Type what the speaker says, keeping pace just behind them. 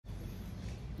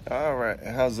All right,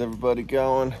 how's everybody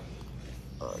going?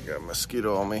 Oh, I got a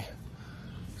mosquito on me.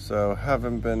 So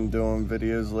haven't been doing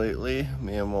videos lately.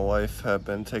 Me and my wife have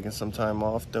been taking some time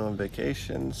off doing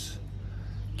vacations,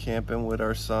 camping with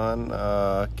our son,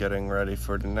 getting ready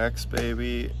for the next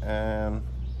baby, and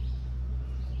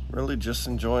really just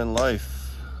enjoying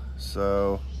life.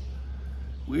 So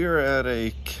we are at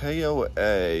a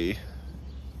KOA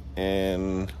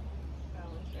and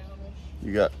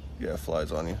you got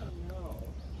flies on you.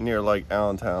 Near like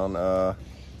Allentown,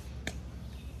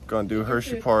 gonna do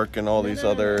Hershey Park and all these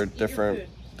other different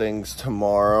things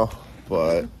tomorrow.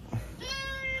 But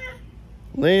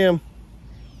Liam,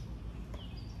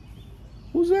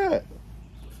 who's that?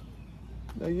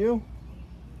 Is that you?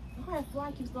 Oh, that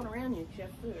fly keeps going around you because you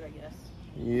have food, I guess.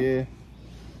 Yeah.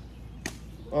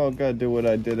 Oh, gotta do what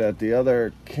I did at the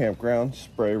other campground.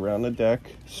 Spray around the deck,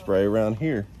 spray around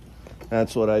here.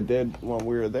 That's what I did when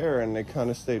we were there, and they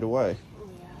kind of stayed away.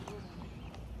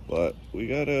 But we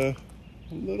got a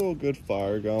little good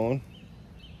fire going.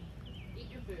 Eat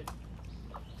your food.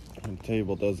 The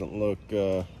table doesn't look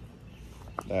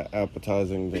that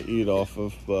appetizing to eat off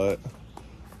of, but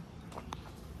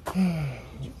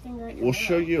we'll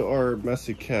show you our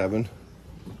messy cabin.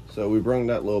 So we brought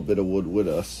that little bit of wood with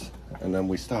us, and then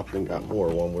we stopped and got more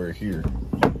when we were here.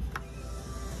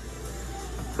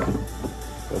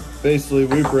 So basically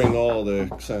we bring all the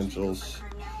essentials.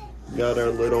 We got our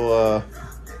little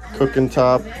cooking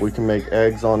top. We can make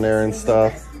eggs on there and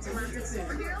stuff.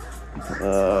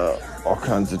 All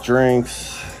kinds of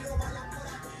drinks.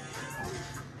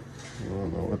 I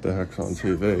don't know what the heck's on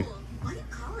TV.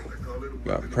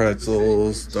 Got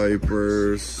pretzels,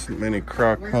 diapers, mini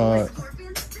crock pot.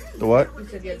 The what? You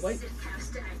said you had wipes?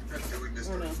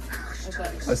 Oh no.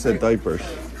 I said diapers.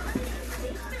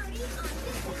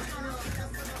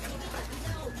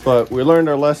 But we learned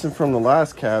our lesson from the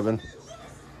last cabin.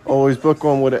 Always book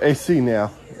one with an AC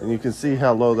now, and you can see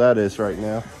how low that is right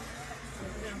now.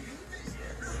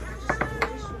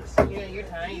 Yeah, you're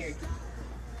tired.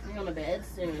 You're on the bed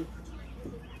soon.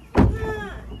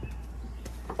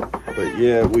 But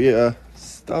yeah, we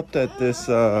stopped at this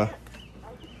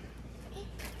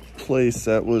place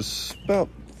that was about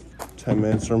 10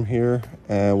 minutes from here,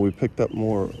 and we picked up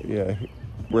more. Yeah,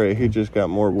 Ray, he just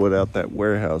got more wood out that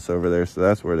warehouse over there, so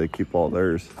that's where they keep all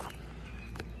theirs.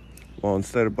 Well,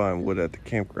 instead of buying wood at the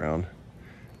campground,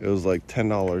 it was like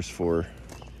 $10 for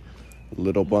a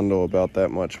little bundle about that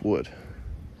much wood.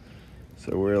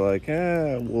 So we're like,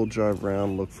 we'll drive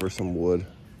around, look for some wood.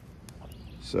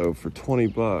 So for 20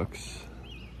 bucks,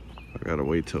 I gotta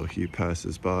wait till he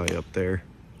passes by up there.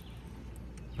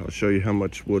 I'll show you how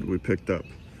much wood we picked up.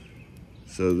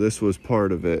 So this was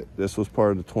part of it. This was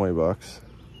part of the 20 bucks.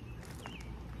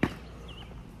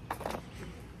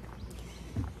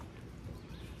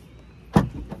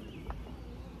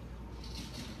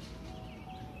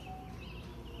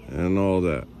 And all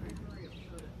that.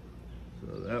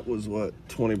 So that was what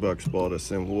 20 bucks bought us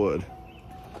in wood.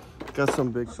 Got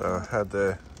some big, so I had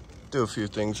to do a few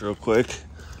things real quick.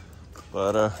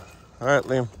 But all right,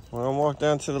 Liam, we're gonna walk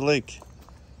down to the lake.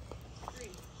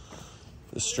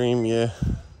 The stream, yeah.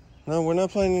 No, we're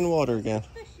not playing in the water again.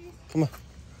 Come on.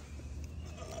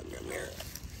 Come here.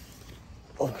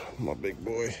 Oh, my big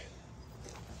boy.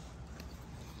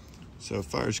 So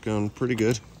fire's going pretty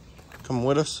good. Come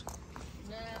with us.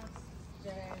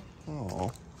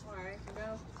 Oh. Alright,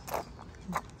 go.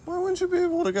 Why wouldn't you be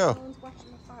able to go? No one's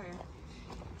watching the fire.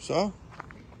 So?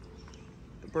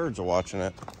 The birds are watching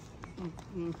it.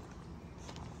 Mm-hmm.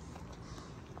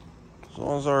 As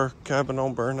long as our cabin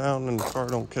don't burn out and the car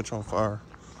don't catch on fire.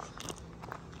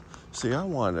 See, I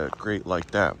wanted a grate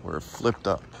like that where it flipped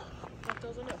up. That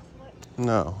doesn't it flip?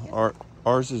 No,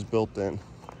 ours is built in.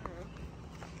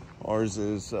 Ours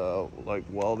is like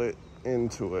welded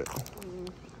into it.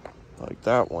 Like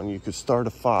that one, you could start a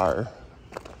fire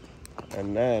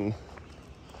and then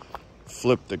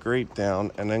flip the grate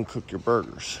down and then cook your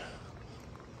burgers.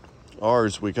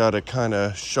 Ours, we gotta kind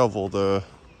of shovel the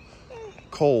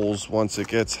coals once it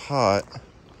gets hot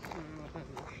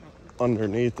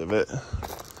underneath of it.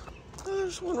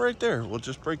 There's one right there. We'll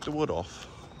just break the wood off.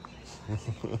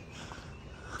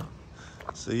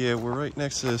 So yeah, we're right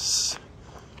next to this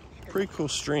pretty cool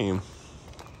stream.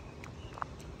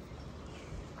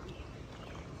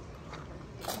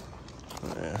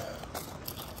 Yeah.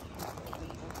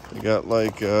 They got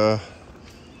like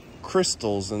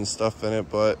crystals and stuff in it,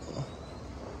 but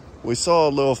we saw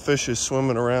little fishes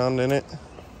swimming around in it.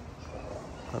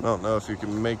 I don't know if you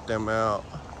can make them out.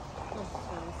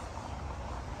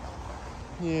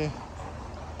 Yeah.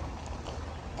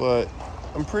 But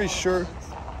I'm pretty sure.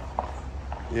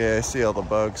 Yeah, I see all the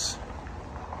bugs.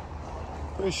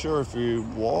 Pretty sure if you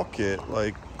walk it,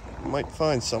 like, you might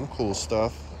find some cool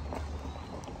stuff.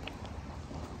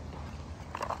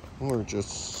 Or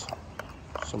just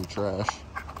some trash.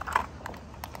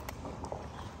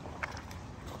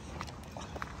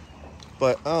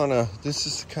 But I don't know, this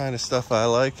is the kind of stuff I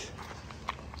like.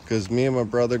 Because me and my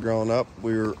brother growing up,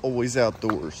 we were always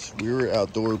outdoors. We were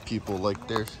outdoor people. Like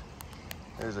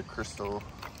there's a crystal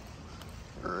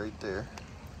right there.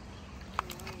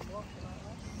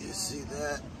 You see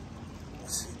that?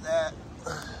 See that?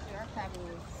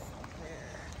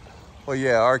 Well,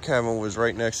 yeah, our cabin was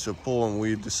right next to the pool, and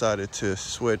we decided to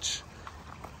switch.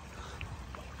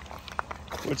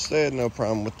 Which they had no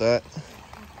problem with that.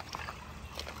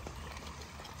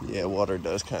 Yeah, water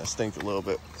does kind of stink a little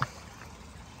bit.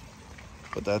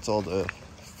 But that's all the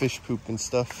fish poop and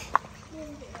stuff.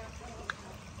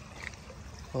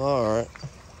 All right.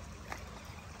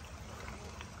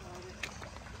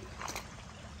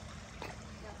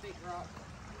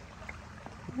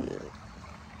 Yeah,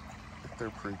 they're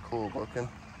pretty cool looking.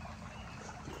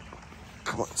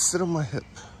 Come on, sit on my hip.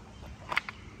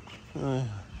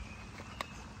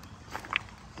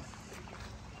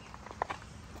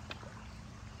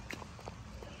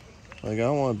 Like, I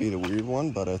don't want to be the weird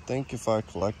one, but I think if I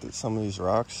collected some of these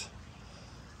rocks,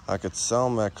 I could sell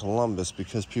them at Columbus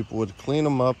because people would clean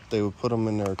them up, they would put them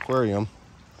in their aquarium.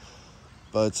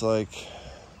 But it's like,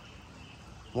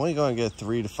 I'm only going to get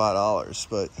 $3 to $5,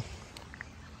 but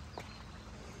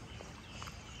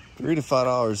 $3 to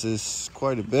 $5 is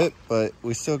quite a bit, but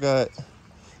we still got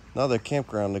another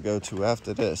campground to go to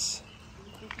after this.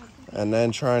 And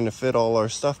then trying to fit all our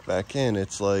stuff back in,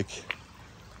 it's like,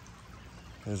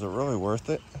 is it really worth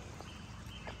it?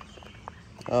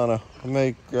 I don't know. I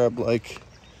may grab like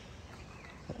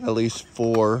at least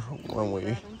 4 when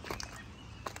we...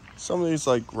 Some of these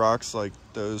like rocks like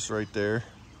those right there.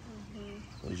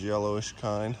 Those yellowish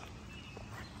kind.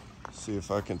 See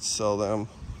if I can sell them.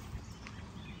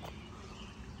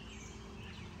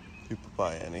 People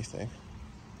buy anything.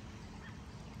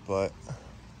 But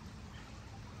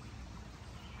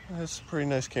it's a pretty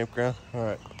nice campground.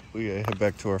 Alright, we gotta head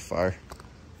back to our fire.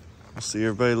 I'll see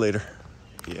everybody later.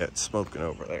 Yeah, it's smoking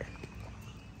over there.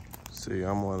 See,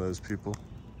 I'm one of those people.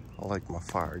 I like my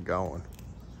fire going.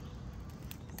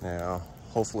 Now,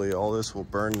 hopefully all this will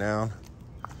burn down,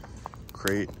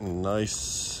 create a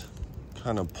nice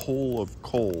kind of pool of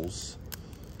coals.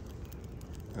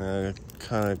 And I'm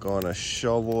kind of gonna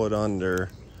shovel it under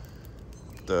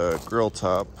the grill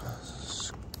top,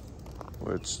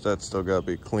 which that's still gotta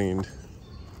be cleaned.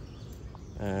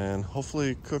 And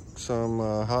hopefully cook some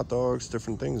hot dogs,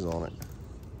 different things on it.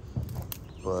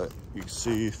 But you can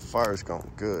see fire's going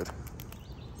good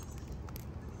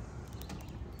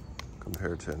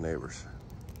compared to the neighbors.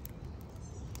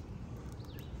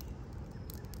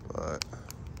 But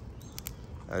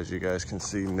as you guys can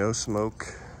see, no smoke.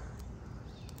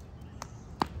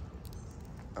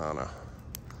 I don't know.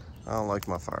 I don't like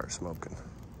my fire smoking.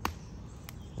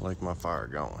 I like my fire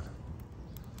going.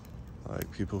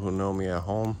 Like people who know me at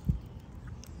home,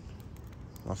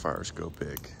 my fires go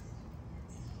big.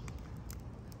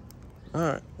 All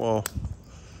right, well,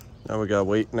 now we gotta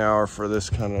wait an hour for this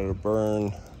kind of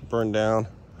to burn down.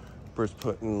 Britt's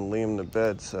putting Liam to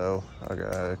bed, so I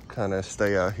gotta kind of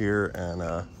stay out here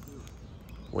and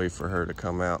wait for her to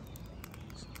come out.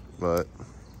 But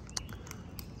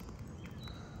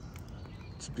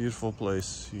it's a beautiful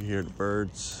place. You hear the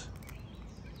birds.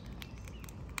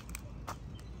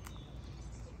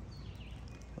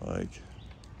 Like,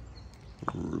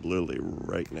 literally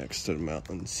right next to the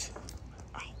mountains.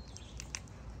 Ow.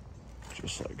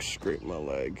 Just like scrape my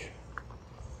leg.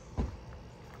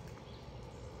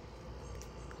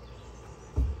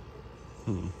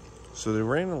 So they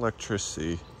ran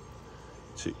electricity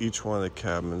to each one of the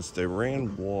cabins. They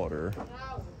ran water.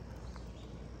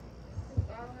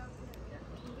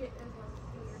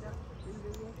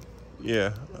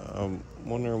 Yeah, I'm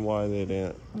wondering why they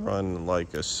didn't run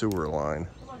like a sewer line.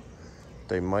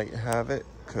 They might have it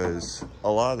because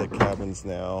a lot of the cabins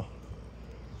now,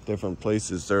 different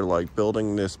places, they're like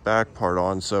building this back part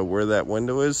on, so where that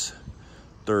window is,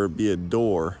 there would be a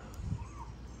door.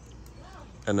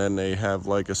 And then they have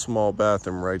like a small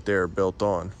bathroom right there built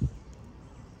on.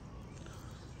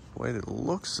 The way the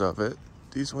looks of it,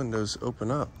 these windows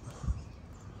open up.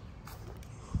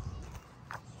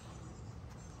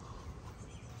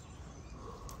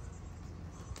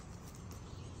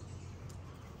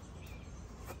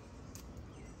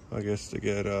 I guess to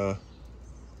get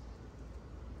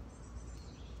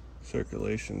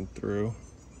circulation through.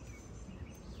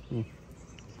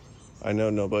 I know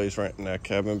nobody's renting that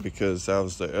cabin because that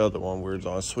was the other one we were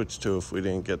going to switch to if we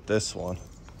didn't get this one.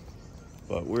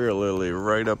 But we're literally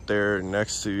right up there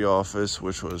next to the office,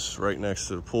 which was right next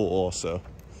to the pool also.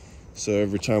 So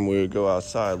every time we would go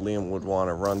outside, Liam would want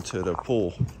to run to the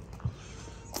pool.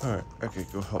 All right, I could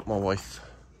go help my wife.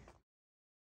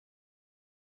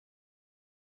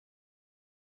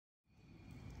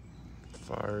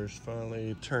 Fire's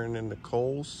finally turned into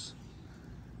coals.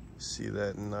 See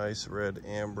that nice red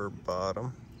amber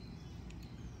bottom.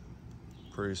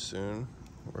 Pretty soon,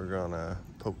 we're gonna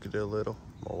poke it a little.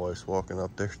 My wife's walking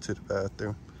up there to the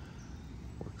bathroom.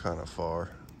 We're kind of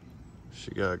far. She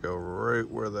gotta go right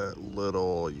where that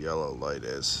little yellow light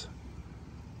is.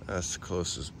 That's the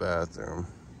closest bathroom.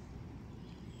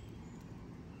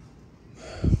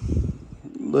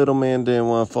 Little man didn't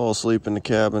want to fall asleep in the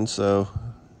cabin, so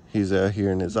he's out here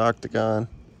in his octagon.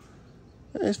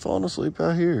 And he's falling asleep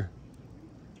out here.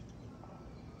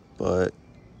 But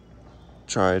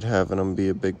tried having him be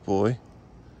a big boy,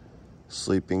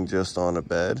 sleeping just on a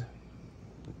bed.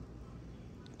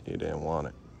 He didn't want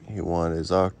it. He wanted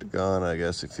his octagon. I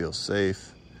guess he feels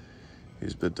safe.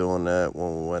 He's been doing that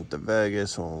when we went to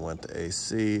Vegas, when we went to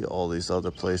AC, all these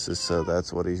other places, so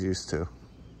that's what he's used to.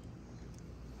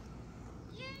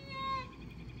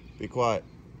 Be quiet.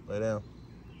 Lay down.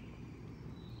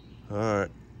 All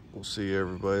right. We'll see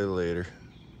everybody later.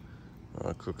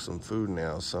 I'll cook some food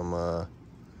now.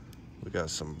 We got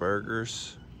some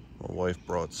burgers. My wife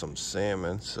brought some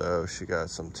salmon, so she got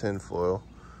some tin foil,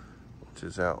 which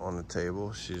is out on the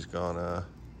table. She's gonna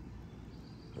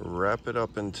wrap it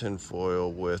up in tin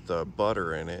foil with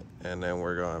butter in it, and then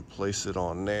we're gonna place it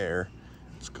on there.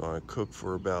 It's gonna cook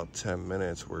for about 10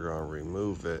 minutes. We're gonna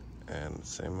remove it, and the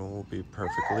salmon will be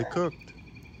perfectly cooked.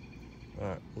 All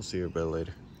right, we'll see everybody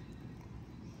later.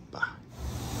 Bye.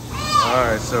 All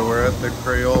right, so we're at the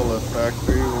Crayola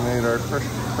factory. We made our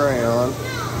crayon.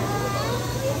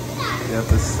 You have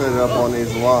to sit up on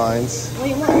these lines.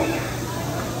 Wait, look.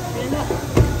 Stand up.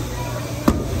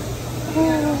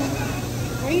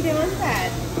 What are you doing with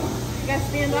that? You gotta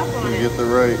stand up on it. You get the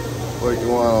right what you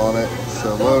want on it.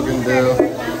 So Logan do.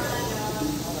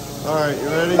 All right, you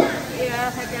ready?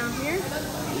 Yeah, head down here.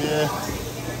 Yeah.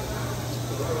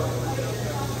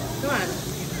 Come on.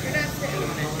 You're not sitting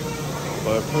on it.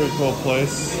 But a pretty cool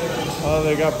place. Oh,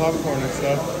 they got popcorn and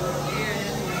stuff.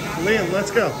 Liam,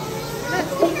 let's go.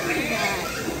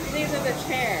 These are the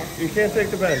chairs. You can't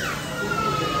take the bench.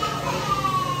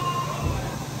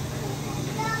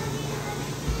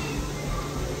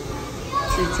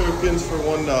 2 tokens for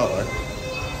 $1.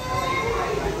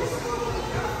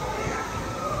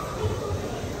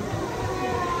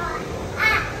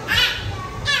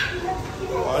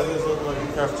 Why does this look like a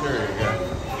cafeteria again?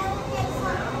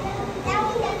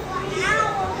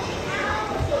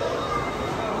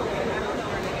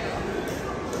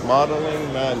 Modeling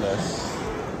madness.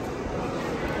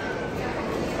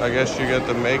 I guess you get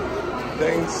to make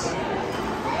things.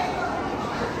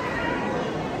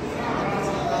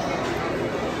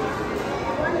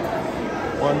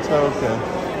 One token.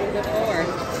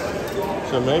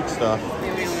 To make stuff.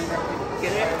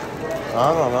 Get it? I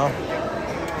don't know.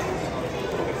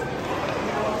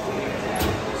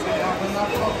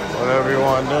 Whatever you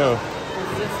want to do.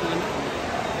 What's this one?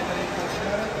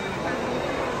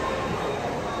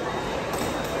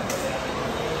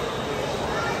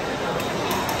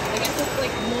 I guess it's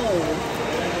like mold.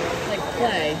 It's like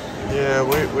clay. Yeah,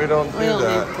 we don't do We don't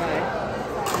that. need clay.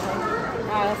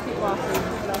 Let's keep walking.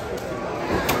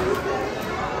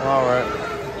 All right.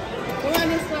 Come on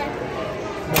this way.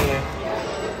 Yeah.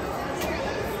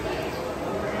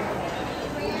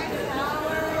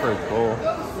 Pretty cool.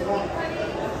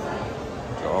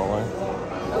 Drawing.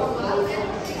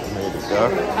 Made a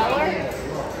duck. Color?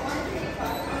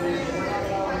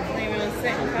 Maybe we'll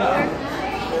sit in color.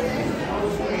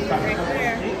 Right there.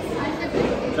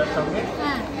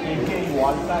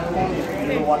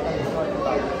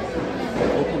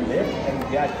 Go to left and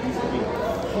they are these three.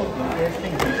 So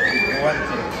interesting history. One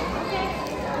thing.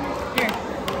 Here.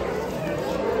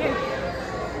 Here.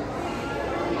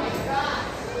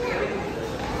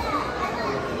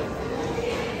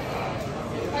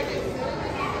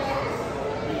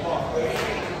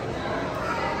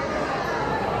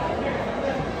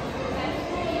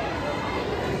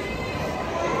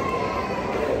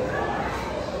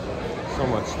 So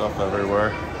much stuff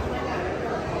everywhere.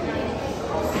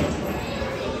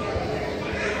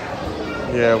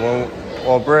 Yeah,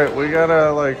 well, Britt, we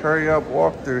gotta like hurry up,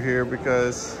 walk through here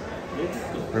because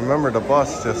remember the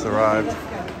bus just arrived.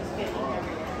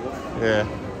 Yeah.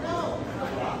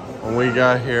 When we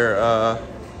got here,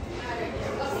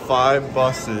 5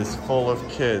 buses full of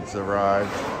kids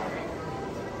arrived.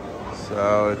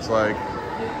 So it's like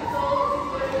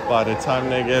by the time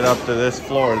they get up to this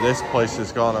floor, this place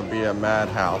is gonna be a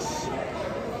madhouse.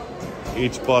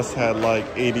 Each bus had like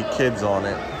 80 kids on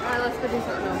it. Alright, let's go do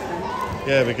something else then.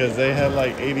 Yeah, because they had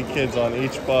like 80 kids on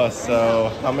each bus.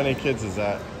 So how many kids is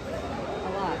that? A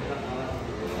lot.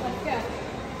 Let's go.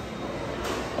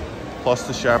 Plus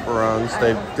the chaperones.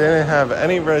 They didn't have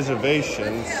any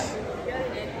reservations.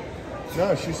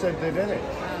 No, she said they didn't.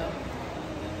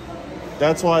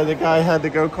 That's why the guy had to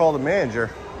go call the manager.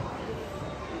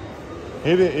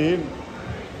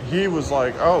 He was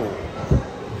like, oh.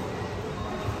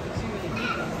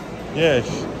 Yeah.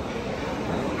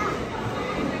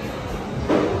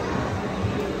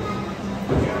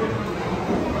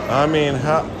 I mean,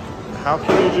 how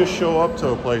can you just show up to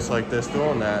a place like this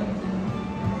doing that?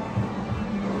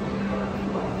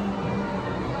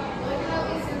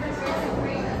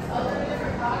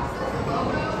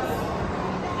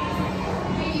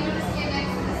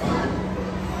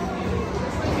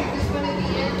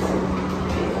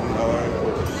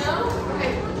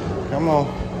 Come on.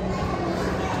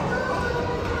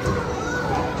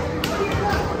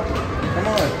 Come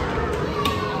on.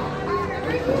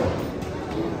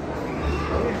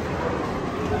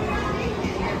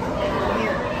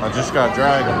 I just got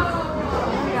dragon.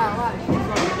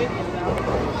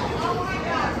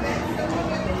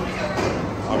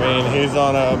 I mean, he's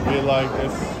gonna be like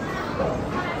this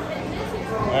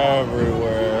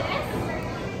everywhere.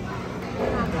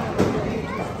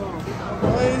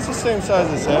 Well, he's the same size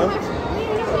as him. He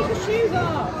takes his shoes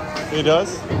off. He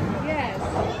does? Yes.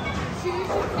 Shoes.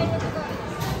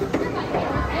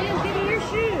 Liam, give me your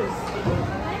shoes.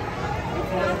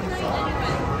 It's not nice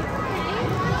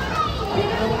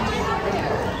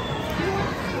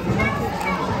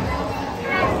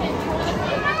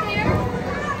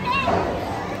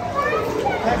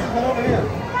Taxi, come over here.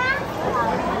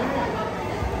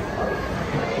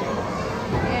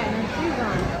 Yeah, her shoes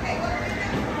on.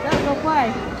 Let's go play.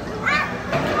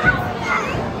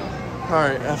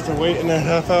 Alright, after waiting a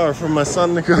half hour for my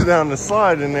son to go down the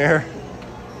slide in there,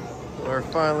 we're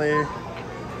finally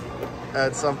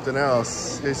at something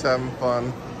else. He's having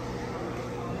fun.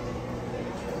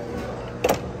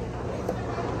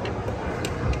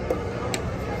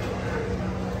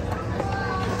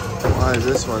 Why does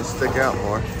this one stick out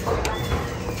more?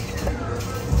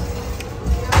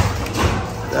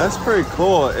 That's pretty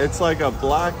cool. It's like a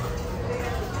black,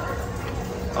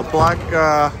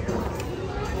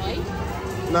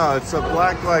 no, it's a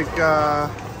black like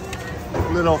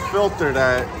little filter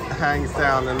that hangs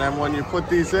down, and then when you put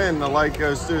these in, the light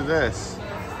goes through this.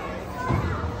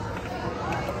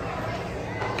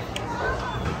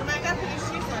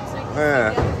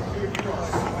 Yeah.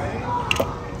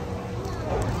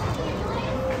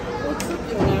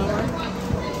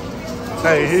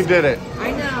 Hey, he did it.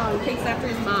 I know, he takes after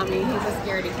his mommy. He's a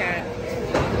scaredy cat.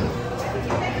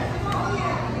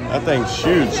 That thing's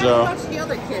huge, though. Watch the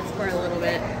other kids for a little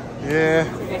bit. Yeah.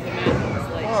 What the math was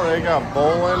like. Oh, they got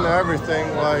bowling,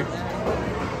 everything. Like,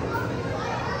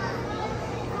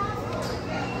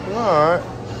 all right.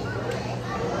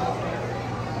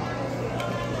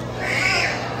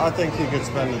 I think he could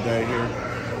spend the day here.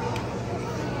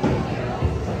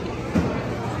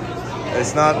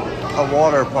 It's not a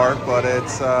water park, but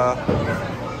it's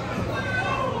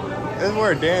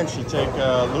where Dan should take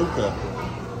Luca.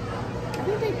 I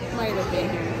think they might have been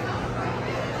here.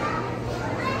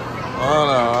 I don't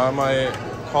know. I might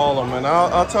call him, and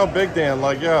I'll tell Big Dan,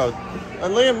 like, yo,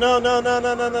 and Liam, no.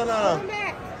 Come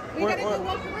back. We gotta go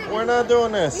walk around. We're not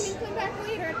doing We this. can come back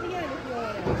later at the end if you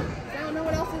want to. I don't know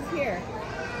what else is here.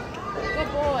 Good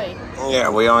boy. Yeah,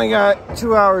 we only got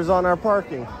 2 hours on our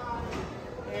parking.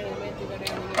 There, we have to go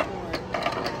down and get more.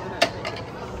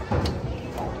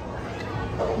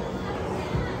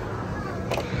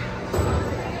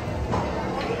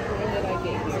 When did I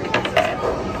get here?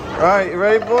 All right, you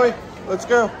ready, boy? Let's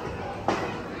go.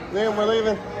 Liam, we're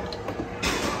leaving.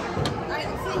 Alright,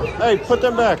 sit here. Hey, put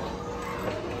them back.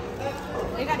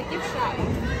 They got a gift shop.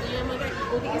 And we'll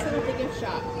get you some at the gift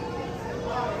shop.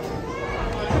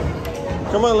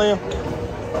 Come on, Liam.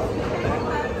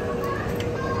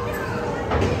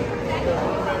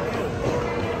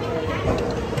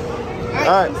 All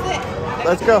right, come sit.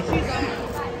 let's go.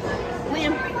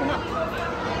 Liam, come up.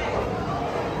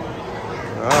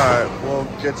 All right, we'll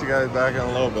get you guys back in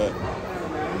a little bit.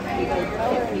 You go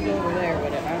taller and you go over there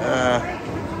with it. I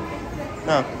don't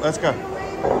know. No, let's go.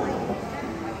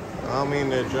 I don't mean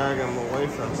to drag him away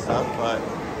from stuff, but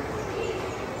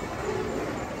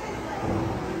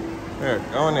here,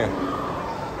 go in there.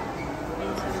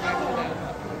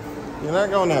 You're not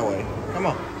going that way. Come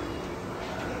on.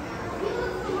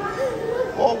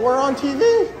 Well, we're on TV.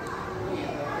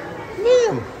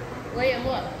 Liam. Liam,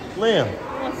 look. Liam.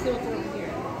 I want to see what's over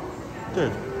here.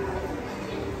 Dude.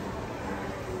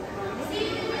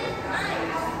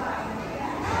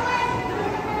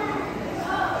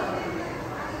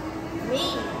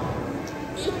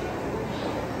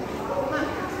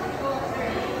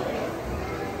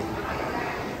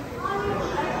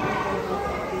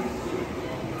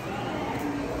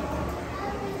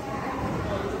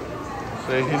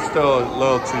 See, he's still a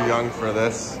little too young for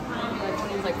this.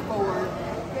 He's like 4.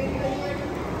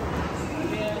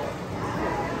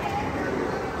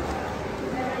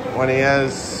 When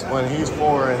he's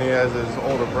 4 and he has his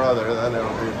older brother, then it'll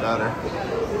be better.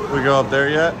 We go up there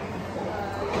yet?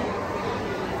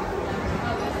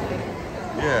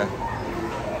 Yeah.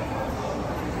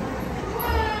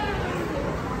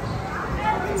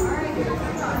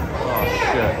 Oh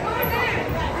shit.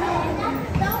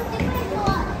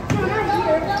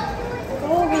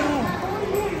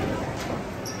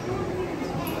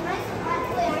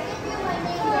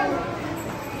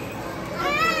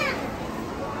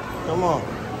 Come on.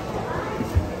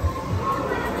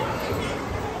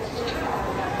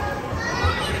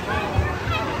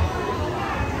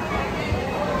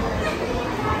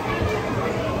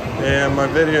 Yeah, my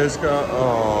video's gone.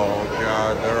 Oh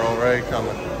God, they're already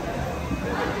coming.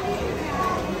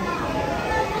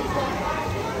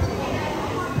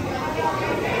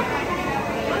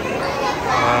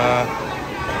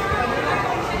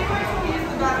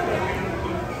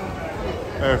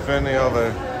 They're finny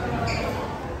over.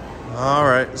 All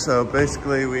right, so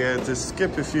basically we had to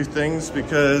skip a few things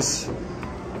because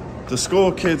the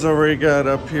school kids already got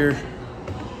up here.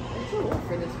 We're too old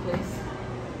for this place.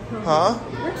 Huh?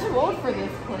 We're too old for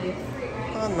this place.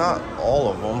 Not all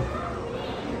of them.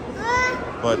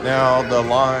 But now the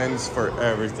lines for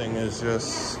everything is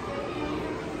just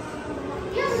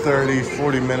 30,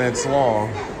 40 minutes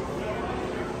long.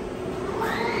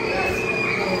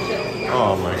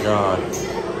 Oh my God.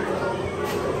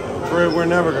 We're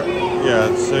never gonna,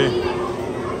 yeah, see?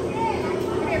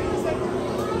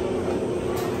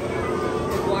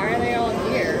 Why are they all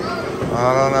here?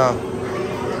 I don't know.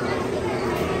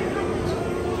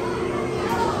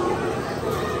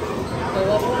 Go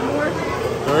up one more?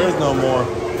 There is no more.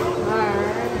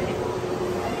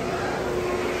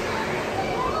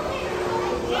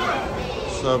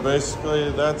 Alright. So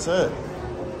basically that's it.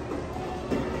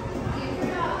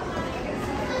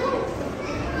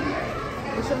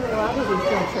 We shouldn't allow these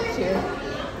field trips here.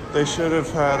 They should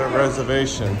have had a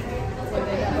reservation. Like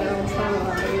they have their own style of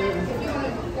food.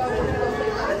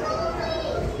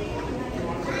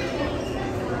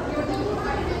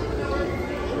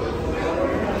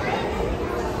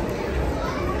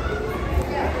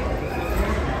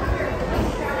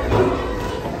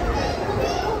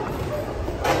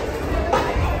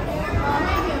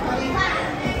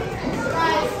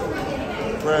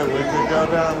 Right, we could go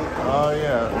down. Oh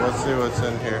yeah, let's see what's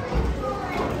in here.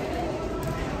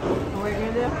 What are you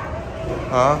gonna do?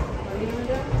 Huh? What are you gonna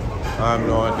do? I have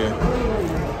no idea.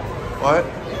 What?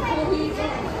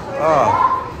 Oh.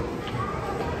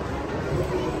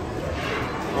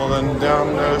 Well then down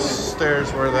those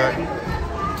stairs where that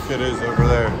kid is over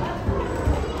there.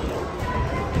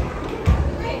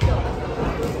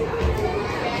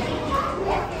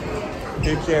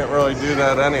 He can't really do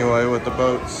that anyway with the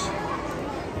boats.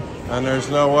 And there's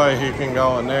no way he can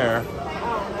go in there.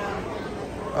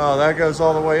 Oh, that goes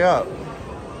all the way up.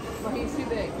 Well, he's too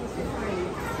big. He's too tiny.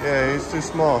 Yeah, he's too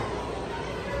small.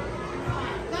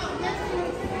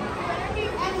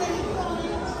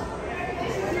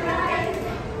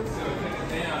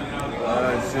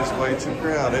 It's just way too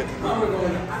crowded.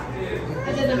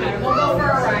 It doesn't matter. We'll go for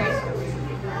a ride.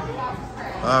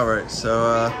 Alright,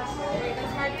 so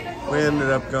we ended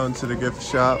up going to the gift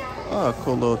shop. Oh,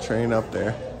 cool little train up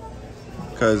there.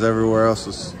 Because everywhere else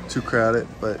was too crowded.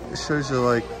 But it shows you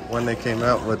like when they came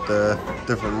out with the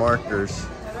different markers.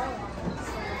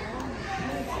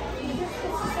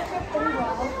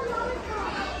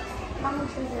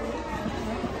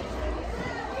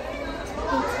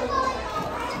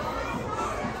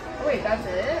 Wait, that's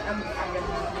it? I'm gonna...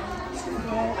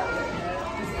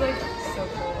 This place is so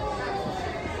cool.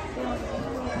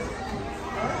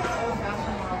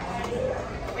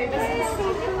 Wait, this is so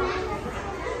cool.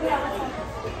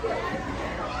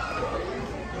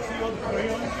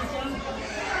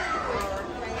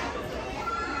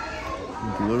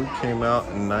 Blue came out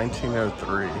in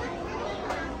 1903.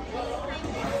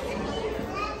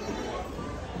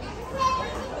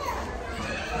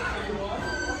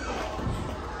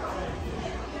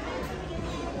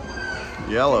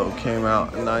 Yellow came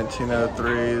out in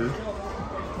 1903.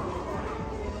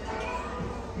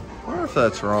 I wonder if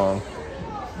that's wrong.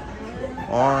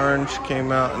 Orange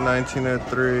came out in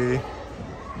 1903.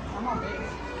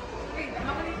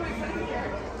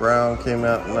 Brown came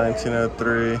out in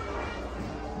 1903.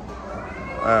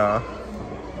 How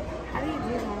do you do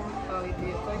that? Oh, you do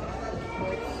it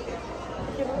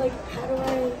yeah, but like, how do I?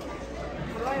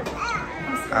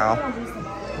 Ow.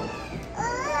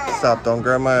 Stop, don't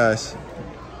grab my eyes.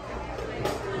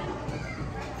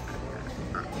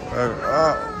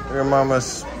 Oh, your mama's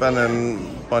spending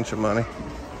a bunch of money.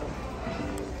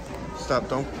 Stop,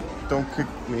 don't kick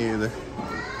me either.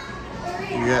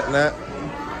 You getting that?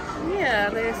 Yeah,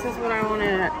 this is what I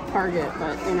wanted at Target,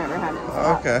 but they never had it.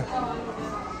 Okay.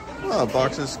 Oh,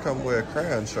 boxes come with a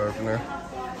crayon sharpener.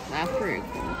 That's pretty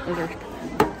cool. Those are...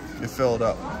 You fill it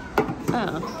up.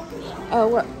 Oh. Oh,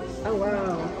 what? Oh,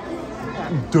 wow.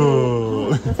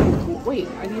 Duh. That's cool. Wait,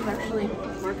 are these actually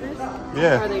markers?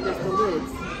 Yeah. Or are they just the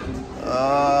lids?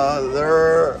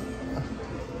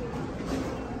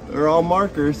 They're all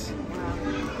markers.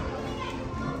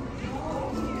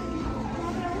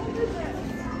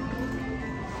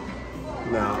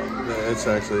 No, it's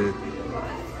actually,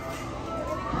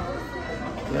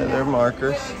 yeah, they're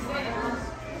markers.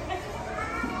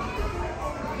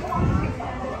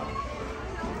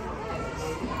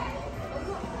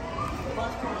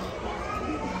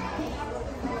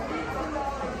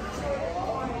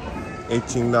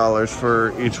 $18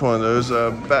 for each one of those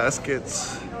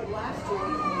baskets.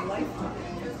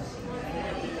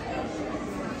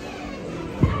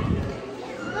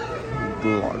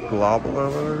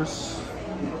 Globblers.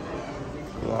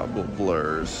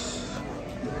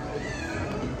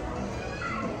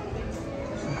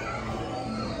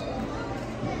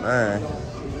 Alright.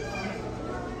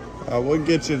 We'll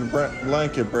get you the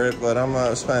blanket, Britt, but I'm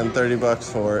gonna spend $30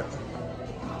 for it.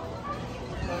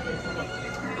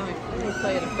 Let me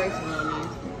tell you the pricing on these.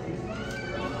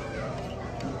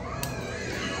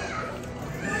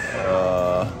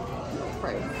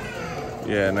 Price.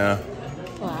 Yeah, no.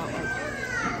 Wow.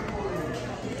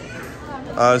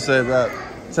 I would say about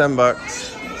 $10.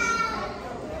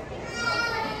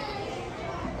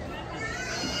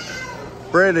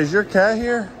 Britt, is your cat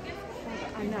here?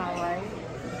 I know, right?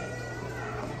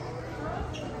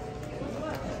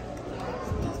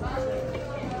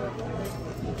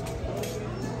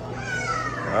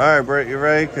 All right, Britt, you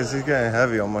ready? Because he's getting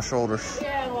heavy on my shoulders.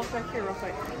 Yeah, I'll walk back here real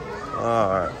quick. All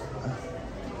right.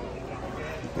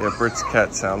 Yeah, Britt's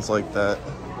cat sounds like that.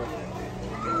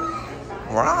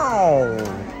 Wow.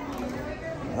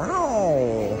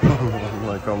 Wow. I'm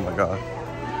like, oh my God.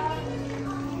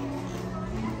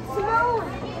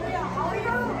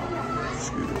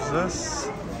 Excuse this.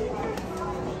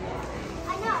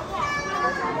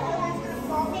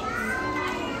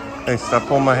 Hey, stop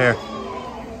pulling my hair.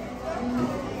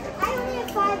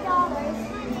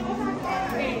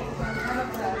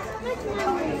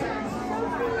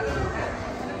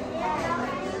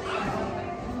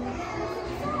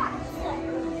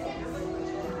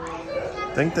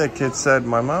 I think that kid said,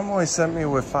 my mom always sent me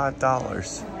with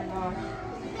 $5.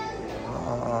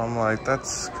 I'm like,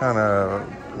 that's kind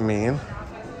of mean.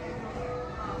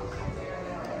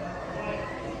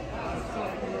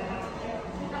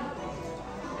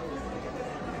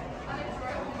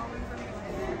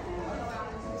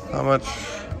 How much?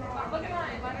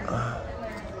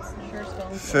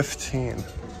 15.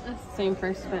 That's the same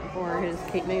price spent for his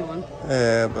Cape May one.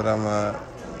 Yeah, but I'm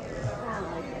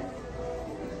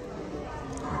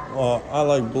well, I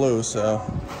like blue, so.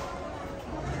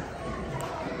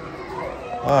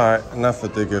 Alright, enough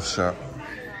at the gift shop.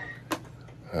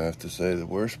 I have to say, the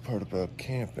worst part about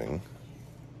camping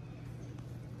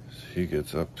is he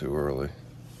gets up too early.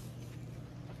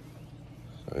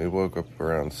 So he woke up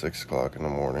around 6 o'clock in the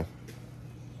morning.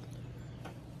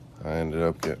 I ended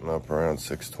up getting up around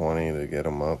 6:20 to get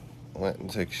him up. Went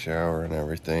and take a shower and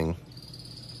everything.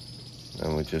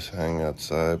 And we just hang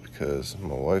outside because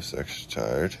my wife's extra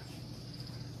tired.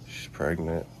 She's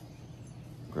pregnant,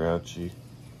 grouchy.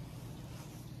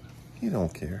 He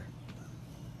don't care.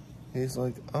 He's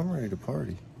like, I'm ready to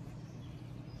party.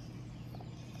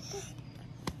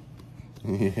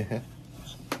 Yeah.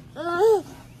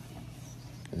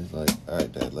 He's like, all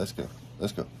right, Dad, let's go.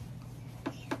 Let's go.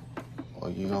 Oh,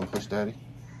 you gonna push Daddy?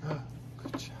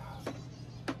 Good job.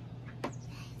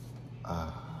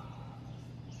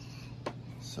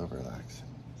 So relaxing.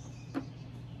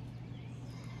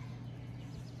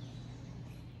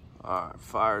 All right,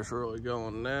 fire's really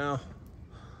going now.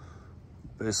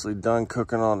 Basically done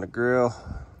cooking on the grill.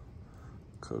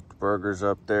 Cooked burgers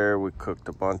up there. We cooked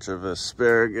a bunch of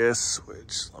asparagus,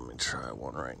 which let me try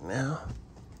one right now.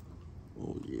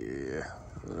 Oh yeah,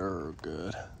 they're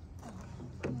good.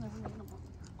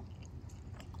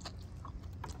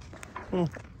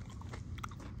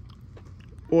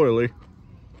 Oily.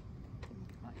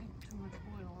 Might need too much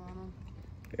oil on them.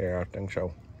 Yeah, I think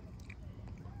so.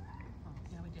 Oh,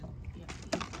 yeah, we did. Yeah,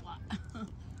 we used a lot. Oh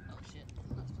shit,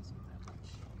 not supposed to be that much.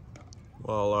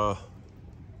 Well,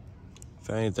 if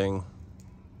anything,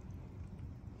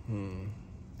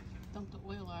 Dump the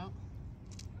oil out.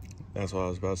 that's what I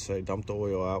was about to say. Dump the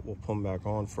oil out. We'll put them back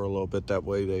on for a little bit. That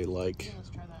way they like. Yeah, let's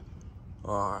try that.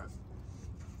 All right.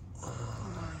 A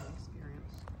learning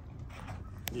experience.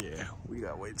 Yeah, we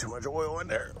got way too much oil in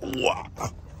there. Wow.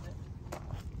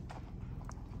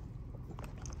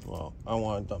 Well, I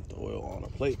want to dump the oil on a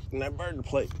plate, and that burned the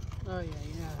plate. Oh yeah,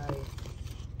 you know how you.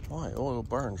 Why? Oil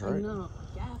burns, right? No,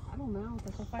 yeah, I don't know.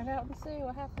 Guess we'll find out and see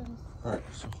what happens. All right,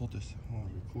 so hold this. I want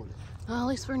to record it. Oh, at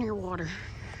least we're near water.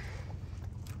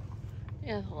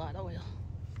 Yeah, that's a lot of oil.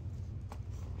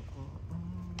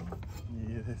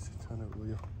 Yeah, that's a ton of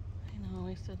oil. I know,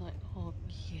 we said like, oh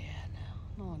yeah,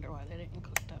 no wonder why they didn't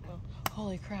cook that well.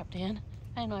 Holy crap, Dan.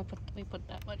 I know we put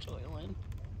that much oil in.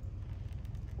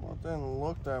 Well, it didn't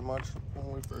look that much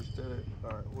when we first did it.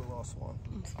 All right, we lost one.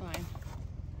 It's fine.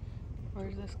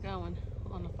 Where's this going?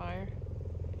 On the fire?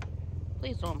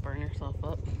 Please don't burn yourself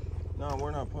up. No,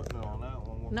 we're not putting it on that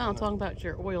one. No, I'm talking about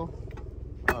your oil.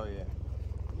 Oh, yeah.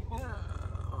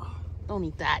 Don't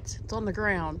eat that. It's on the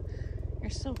ground.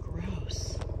 You're so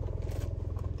gross.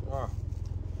 Oh.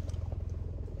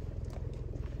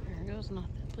 There goes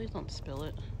nothing. Please don't spill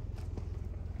it.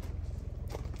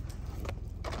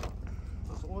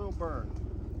 This oil burned.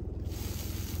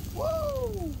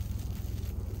 Whoa!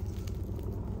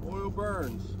 Oil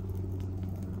burns.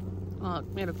 Oh, it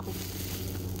made a cool.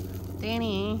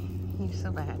 Danny, you're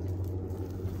so bad.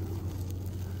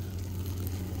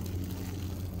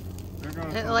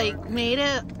 It like made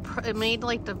it. It made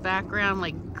like the background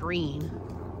like green.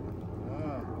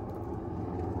 Oh.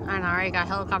 I know, right? Got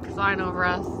helicopters flying over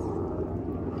us. Move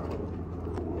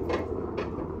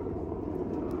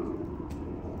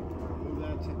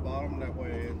that to the bottom, that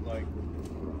way it like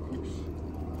cooks.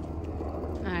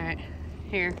 All right,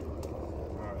 here.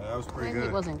 Alright, that was pretty Maybe good.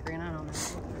 it wasn't green. I don't know.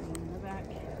 Green in the back.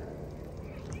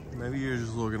 Maybe you're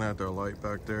just looking at their light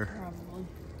back there. Probably.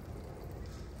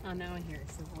 Oh, now I hear it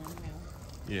sizzling now.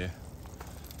 Yeah.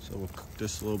 So we'll cook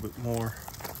this a little bit more.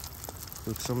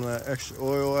 Cook some of that extra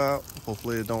oil out.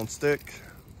 Hopefully it don't stick.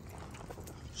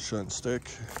 Shouldn't stick.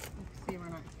 See, we're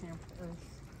not campers.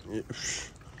 Yeah.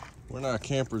 We're not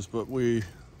campers, but we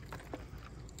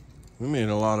made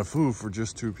a lot of food for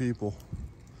just 2 people.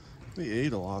 We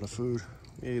ate a lot of food.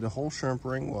 We ate a whole shrimp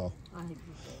ring. Well,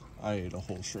 I ate a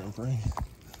whole shrimp ring.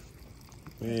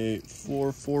 We ate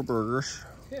four burgers.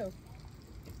 2.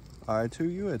 I had 2,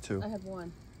 you had 2. I had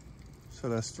 1. So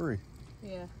that's 3.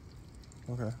 Yeah.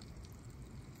 Okay.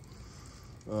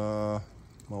 My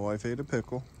wife ate a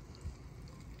pickle.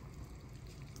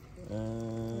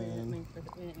 And We didn't make the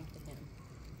ham.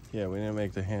 yeah, we didn't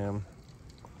make the ham.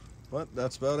 But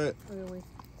that's about it. We're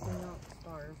not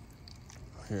starved.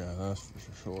 Yeah, that's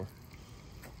for sure.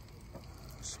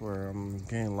 I swear I'm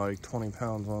gaining like 20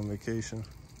 pounds on vacation.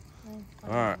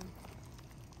 All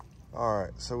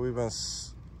right, so we've been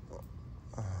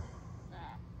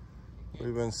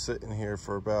sitting here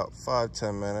for about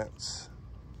 5-10 minutes.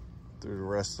 Threw the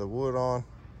rest of the wood on.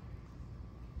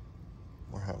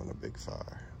 We're having a big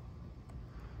fire.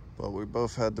 But we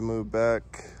both had to move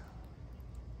back.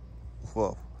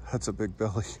 Whoa, that's a big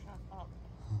belly.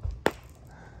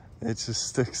 It just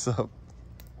sticks up.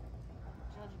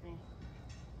 Judge me.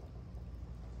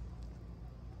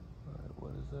 All right,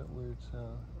 what is that weird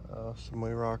sound? Oh,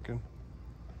 somebody rocking.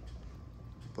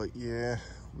 But yeah,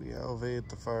 we elevated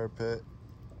the fire pit.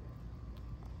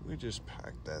 We just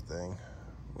packed that thing.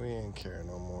 We ain't care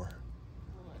no more.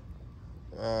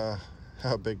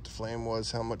 How big the flame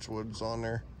was, how much wood's on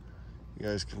there. You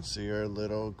guys can see our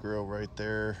little grill right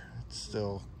there. It's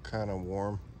still kind of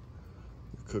warm.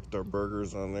 We cooked our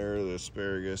burgers on there, the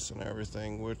asparagus and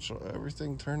everything, which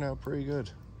everything turned out pretty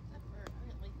good. Except for, I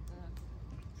didn't like the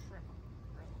shrimp.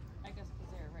 I guess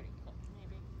because they're already cooked,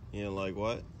 maybe. You know, like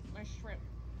what? My shrimp.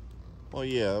 Well,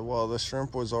 yeah, well, the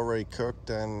shrimp was already cooked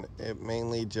and it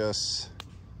mainly just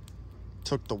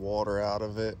took the water out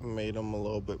of it and made them a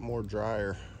little bit more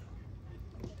drier.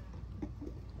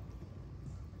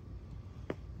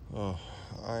 Oh,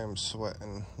 I am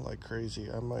sweating like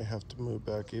crazy. I might have to move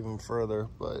back even further,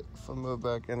 but if I move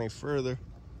back any further,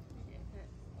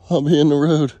 I'll be in the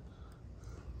road.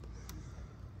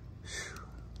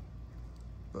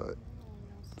 But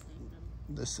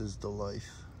this is the life.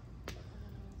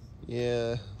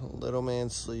 Yeah, little man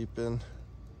sleeping.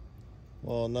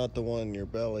 Well, not the one in your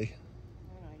belly.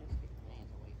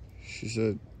 She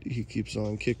said he keeps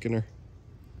on kicking her.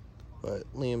 But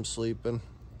Liam's sleeping.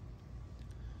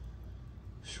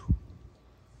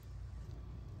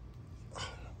 I'm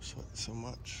sweating so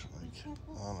much. Like,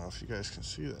 I don't know if you guys can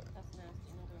see that. That's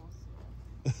nasty. Nobody wants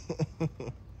to see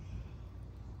that.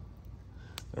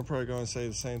 They're probably going to say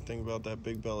the same thing about that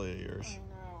big belly of yours.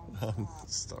 I know.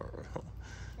 Star.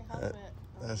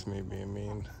 That's me being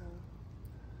mean.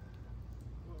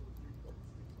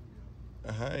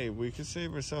 Hey, we could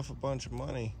save ourselves a bunch of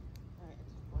money.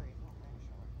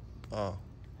 Oh.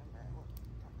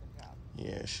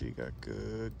 Yeah, she got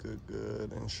good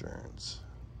insurance.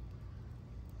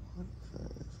 What is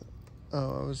that?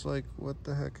 Oh, I was like, what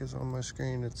the heck is on my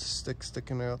screen? It's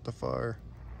sticking out the fire.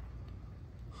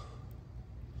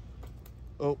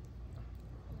 Oh.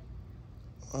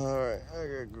 Alright, I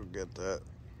gotta go get that.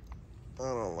 I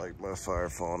don't like my fire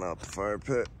falling out the fire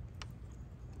pit.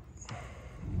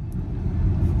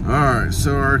 Alright,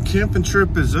 so our camping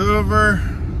trip is over.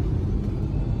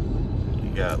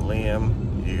 You got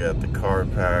Liam, you got the car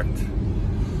packed.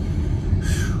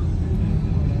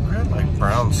 I had like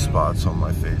brown spots on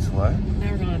my face. What?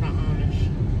 Now we're going to the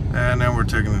Amish. And then we're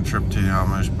taking a trip to the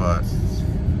Amish, but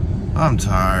I'm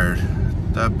tired.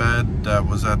 That bed that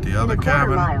was at the other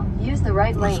cabin use the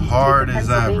right was lane hard as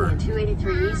ever.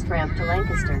 283 East ramp to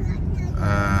Lancaster.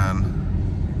 And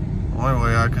the only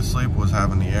way I could sleep was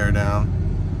having the air down,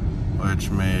 which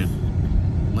made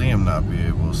Liam not be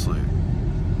able to sleep.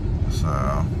 So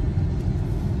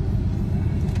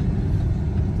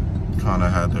kind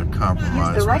of had to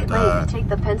compromise Use the right with lane that. to take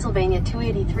the Pennsylvania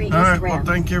 283 East Alright, ramp.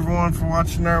 well, thank you everyone for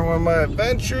watching our one of my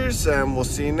adventures, and we'll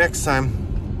see you next time.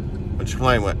 What you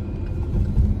playing with?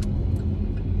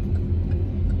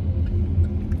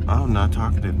 Oh, I'm not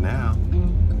talking it now.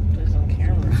 There's on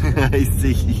camera. I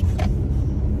see.